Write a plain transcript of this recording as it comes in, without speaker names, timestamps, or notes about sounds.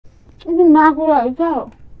이게 나고라 이거.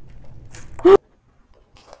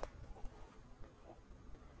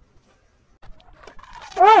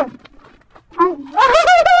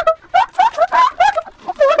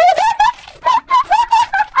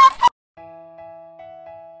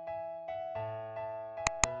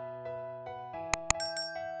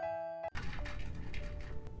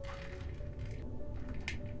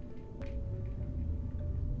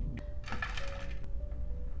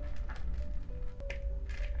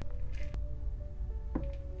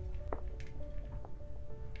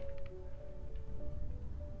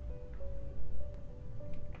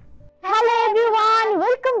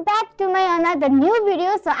 Welcome back to my another new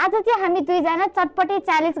video. So आज चाहिँ हामी दुईजना चटपटे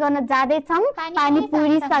च्यालेन्ज गर्न जाँदैछौँ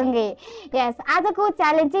पानीपुरी सँगै। यस, आजको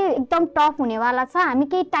च्यालेन्ज चाहिँ एकदम टफ हुनेवाला छ। हामी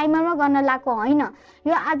केही टाइमरमा गर्न लागेको होइन।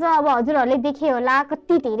 यो आज अब हजुरहरूले देखे होला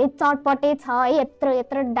कति धेरै चटपटे छ है। यत्रो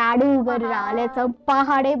यत्रो डाडु गरेर हालेछ,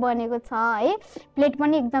 पहाडै बनेको छ है। प्लेट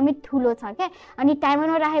पनि एकदमै ठुलो छ क्या। अनि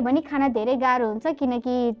टाइमरमा राख्यो भने खाना धेरै गाह्रो हुन्छ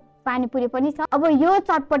किनकि पानीपुरी पनि छ। अब यो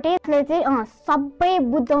चटपटेले चाहिँ सबै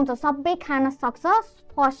बुझाउँछ, सबै खान सक्छ।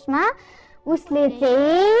 फर्स्टमा उसले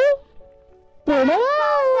चाहिँ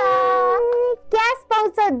क्यास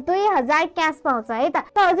पाउँछ, 2000 क्यास पाउँछ है त।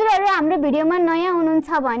 हजुरहरू हाम्रो भिडियोमा नयाँ हुनुहुन्छ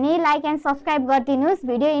भने लाइक एन्ड सब्सक्राइब गरिदिनुहोस्।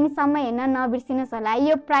 भिडियो यिनीसम्म हेर्न नबिर्सिनुहोस् होला।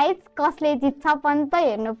 यो प्राइज कसले जित्छ पनि त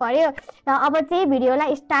हेर्नु पर्यो। र अब चाहिँ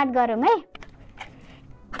भिडियोलाई स्टार्ट गरौँ है।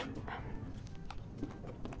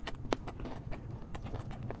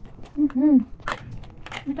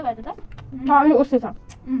 मिठो भएछ त? अलि उस्तै छ।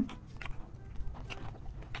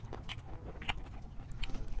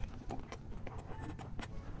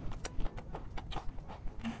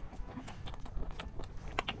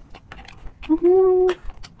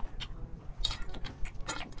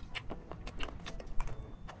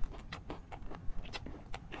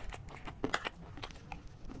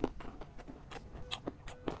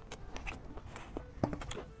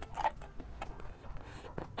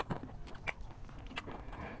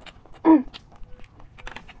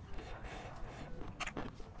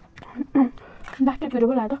 Back to the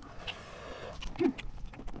lado.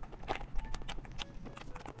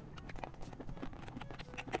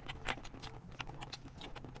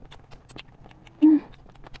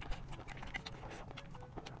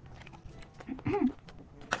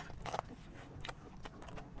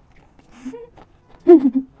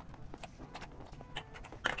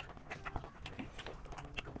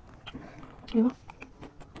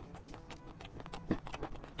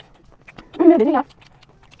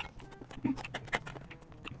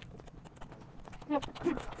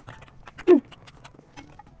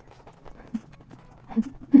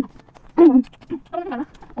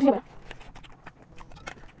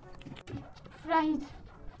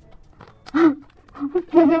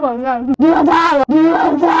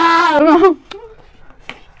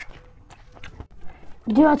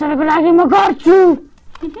 दिवाचरको लागि म गर्छु।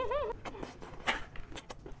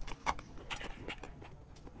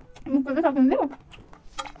 मुखले सक्दिनौ?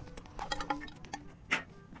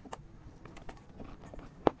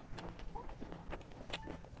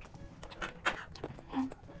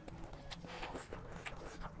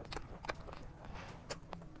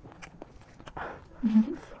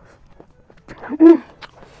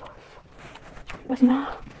 बस्न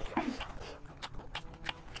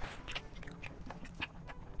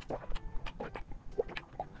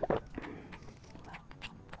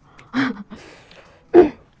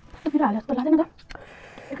मेरो हालत त लाग्दैन त।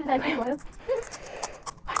 एकैचोटि भयो।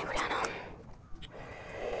 पानीपुरी खान।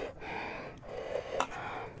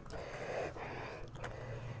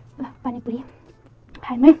 ल पानीपुरी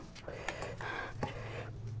खायौँ है।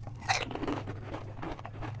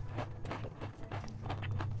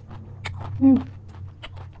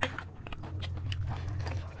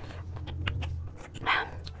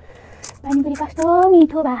 पानीपुरी कस्तो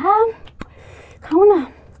मिठो भा। खाऊ न।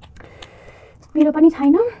 मेरो पनि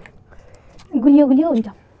छैन, गुलियो गुलियो हुन्छ।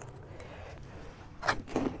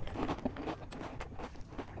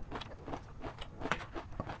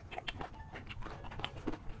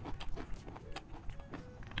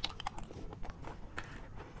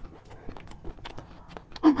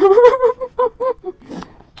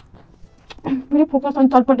 मेरो फोकस अनि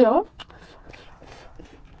चटपटे हो।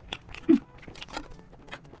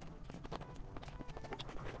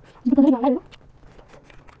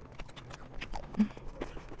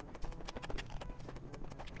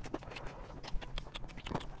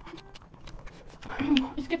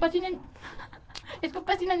 इसको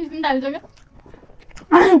पसीना निस्किन डाल्छ क्या।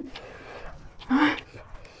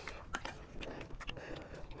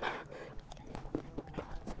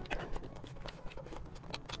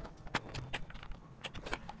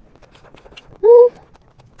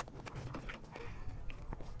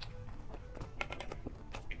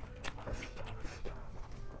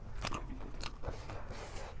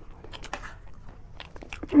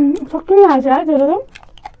 सक्किन आएछ है त्यो त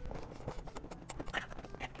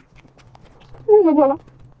बोला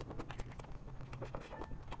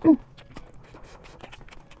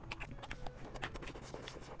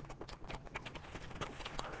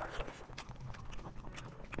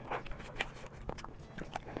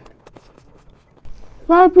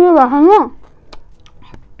Sao chưa bà hắn á?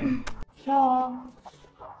 Cho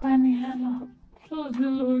pani hana so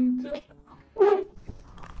dilunta.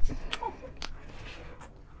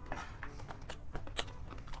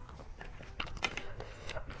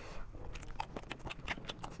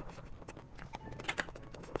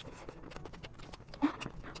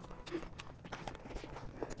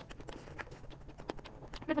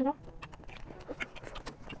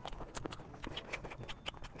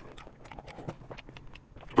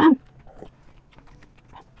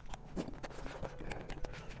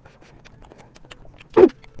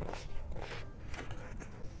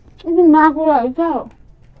 Ini naku lah itu.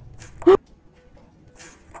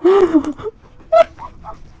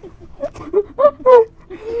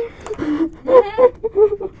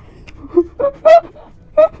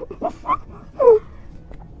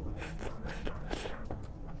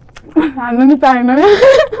 Ano ni tayo na?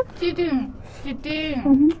 Cheating.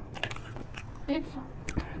 It's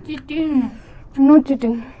cheating. No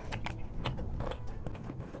cheating.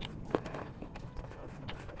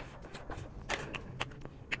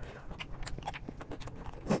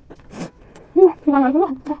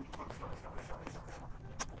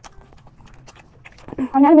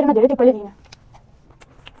 Ani मेरोमा धेरै टिप्पले दिइन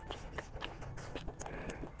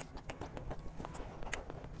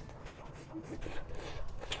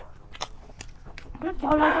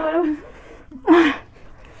चला तो बरो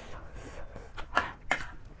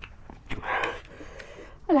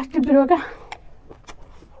लास्ट बिरो का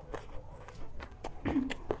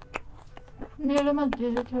मेरोमा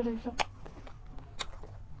धेरै छ रहेछ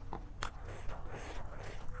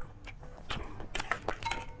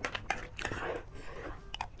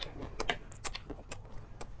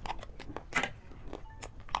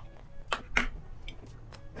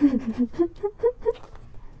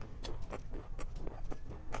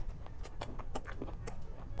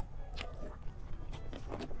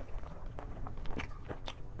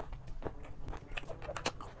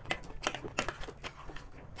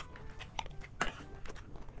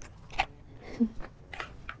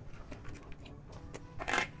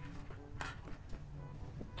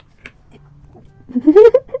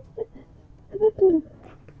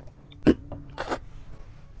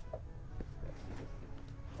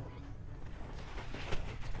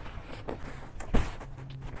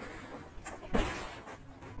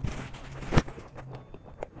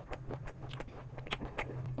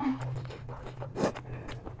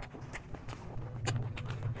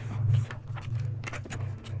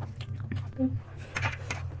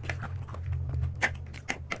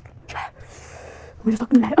We're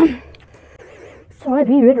fucking like, sorry,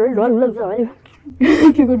 sorry.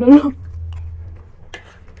 You go down.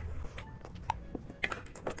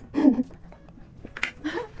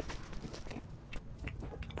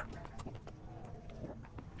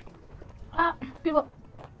 People.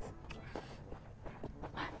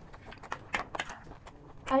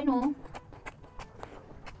 I know.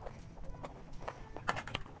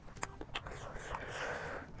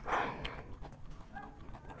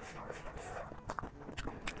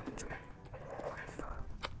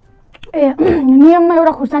 ए नियममा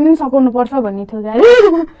एउटा खुर्सानी सकाउनु पर्छ भन्ने थियो गाडी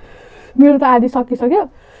मेरो त आधी सकिसक्यो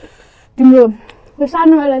तिम्रो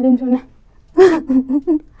सानो वाला दिन्छु न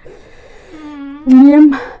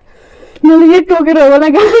नियम मैले यही टोकेर होला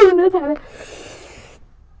गाडी हुन थाले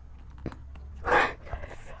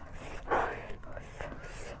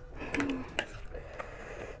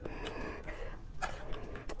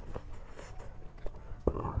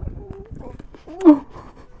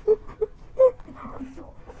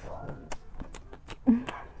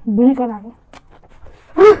बुरी कराको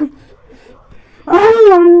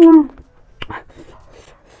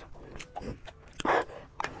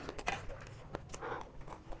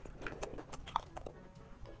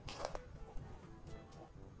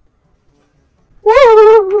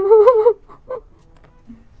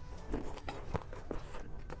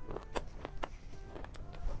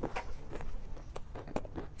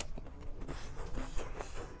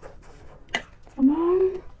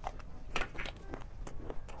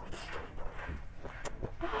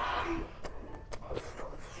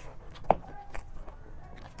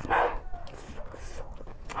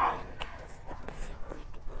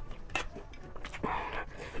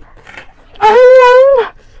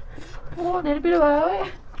धेरै पिरो भयो है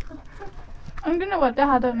अनि किन भट्टा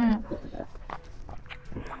हातमा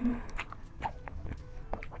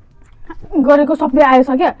गरेको सबै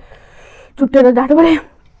आइसक्यो चुट्टेर जाटो गरे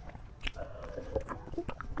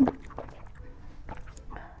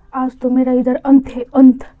आज तो मेरा इधर अंत है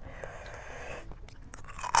अंत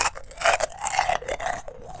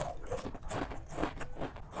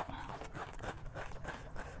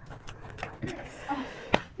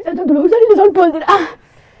ये तो दुलौजानीले झन् पोल्दिएर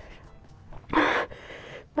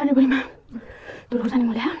पानीपुरीमा दुलौजानी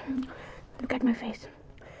मोल्या Look at my face.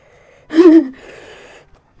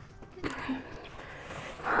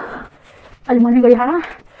 अलि मर्ने गरी हाल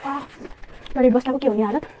गरी बस्दाको के हुने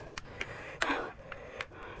हालत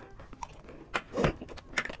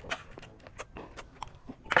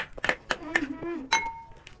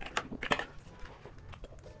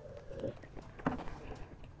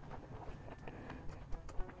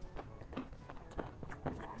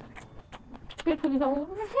पेट फुलिसक्यो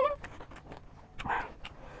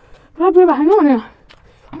पुरा भाग्नु भने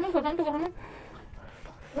अनि खोर्सानी त खानु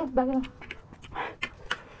बागे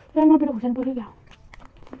म पिरो खोर्सानी पऱ्यो क्या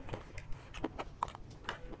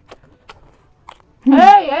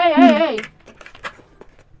Hey!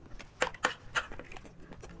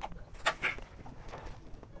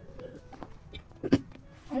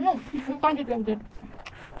 No, you can't eat like that.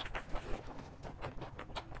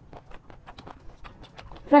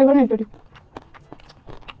 Try गर्ने एकचोटि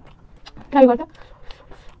ट्राई गर्छ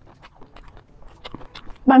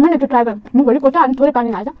बारमा एकचोटि ट्राई गर मुखभरि कोचा अनि थोरै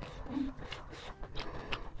पानी हाल्छ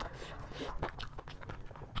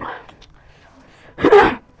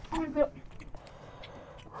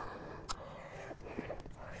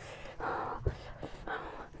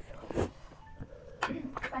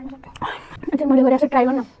मैले गरेर ट्राई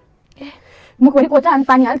गर्न मुखभरि कोचा अनि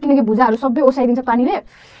पानी हाल किनकि भुजाहरू सबै ओसाइदिन्छ पानीले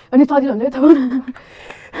अनि सजिलो हुन्छ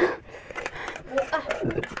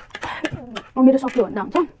मेरो सक्यो भन्दा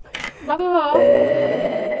हुन्छ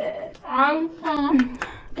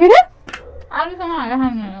के रे आलुसँग हालेर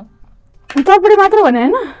खाने चटपटी मात्र भने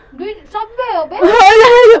होइन दुई सबै हो बे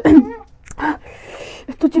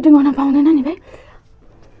यस्तो चिटिङ गर्न पाउँदैन नि भाइ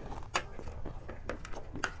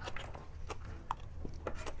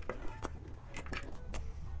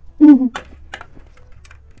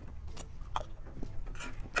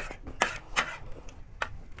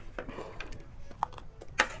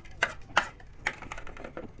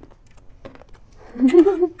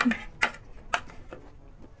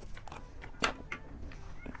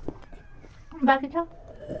बाकी छ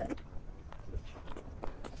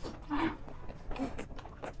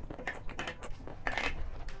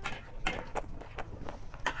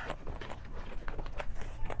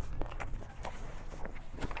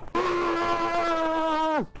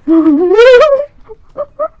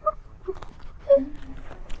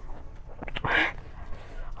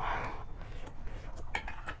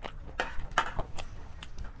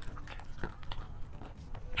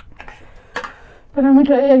तर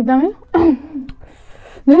मिठो एकदमै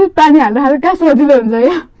पानी हाल्दा हाल्दा कहाँ सजिलो हुन्छ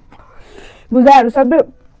क्या भुजाहरू सबै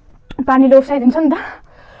पानीले उसाइदिन्छ नि त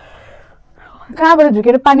कहाँबाट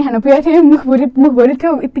झुकेर पानी खान पुगेको थिएँ मुखभरि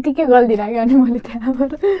थियो यतिकै गल्दिरहेको अनि मैले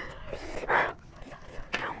त्यहाँबाट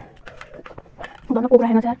धन कोब्रा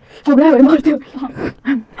होइन चार कोब्रा भए मर्थ्यो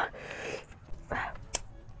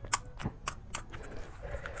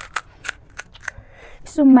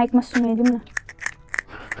यसो माइकमा सुनाइदिउँ न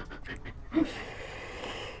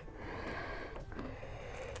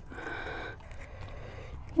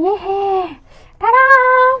Ta-da!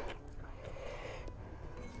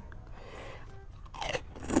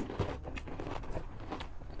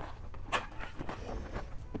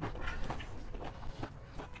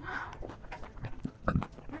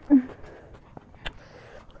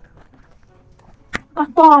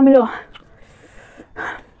 कस्तो अमिलो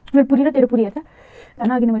मेरो पुरी र तेरो पुरी हेर्छ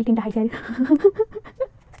होइन अघि मैले तिनवटा खाइसकेँ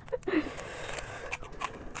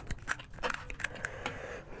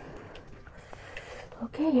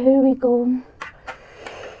Okay, here we go.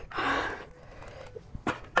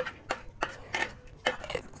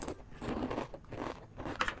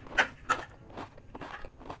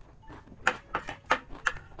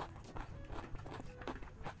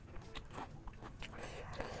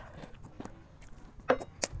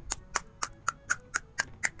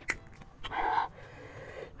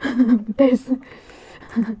 This.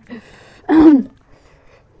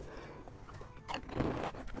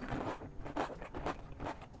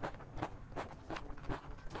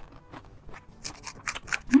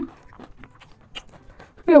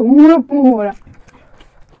 Murah.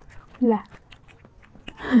 Lah.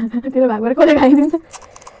 Tidak bagus kalau kayak gini.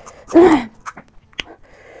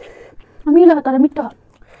 Ambil lah, tapi mito.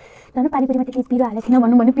 Dan Panipuri mati piru ada. Kena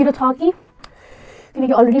mana piru thaki.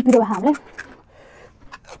 Kena already piru baham le.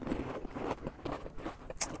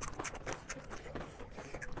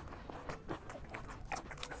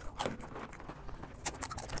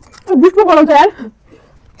 Biscuit बनाउँछ यार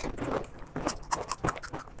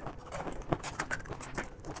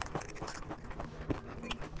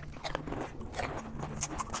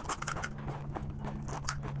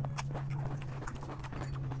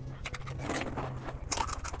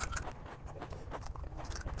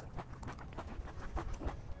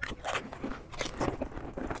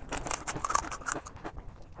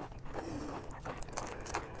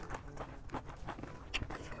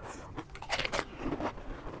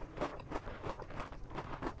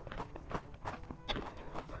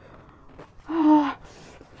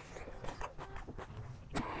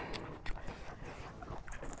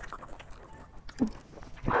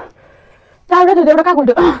चाउडा धुँदै एउटा कहाँ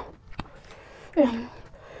खुल्थ्यो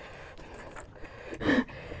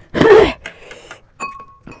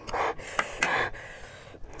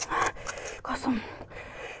कसम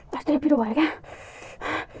यस्तै पिरो भयो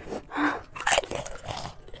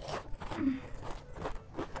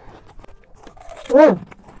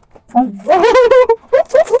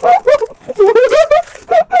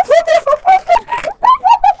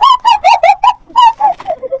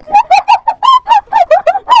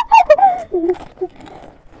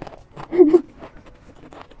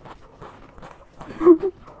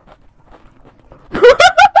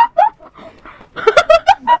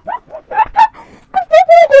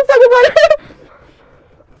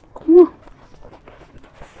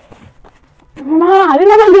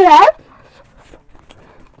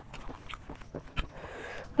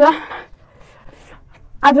क्या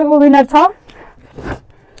आजको विनर छ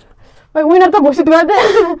विनर त घोषित गर्दै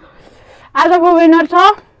आजको विनर छ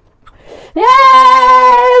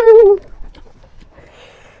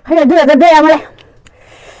 2002 मलाई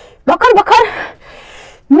भर्खर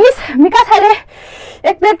मिस मिकासाले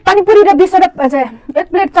एक प्लेट पानीपुरी र 20 एक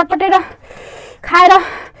प्लेट चटपटे र खाएर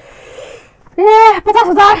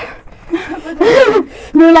 50,000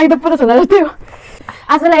 मेरो लागि त 50,000 थियो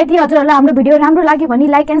आजलाई यति हजुरहरुलाई हाम्रो भिडियो राम्रो लाग्यो भने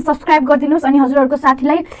लाइक एन्ड सब्स्क्राइब गरिदिनुस् अनि हजुरहरुको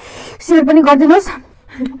साथीलाई शेयर पनि गरिदिनुस्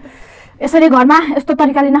यसरी घरमा यस्तो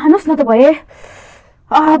तरिकाले नखानुस् न त भए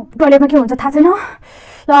टोइलेटमा के हुन्छ थाहा छैन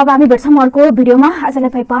ल अब हामी भेट्छौं अर्को भिडियोमा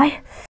आजलाई बाइ बाइ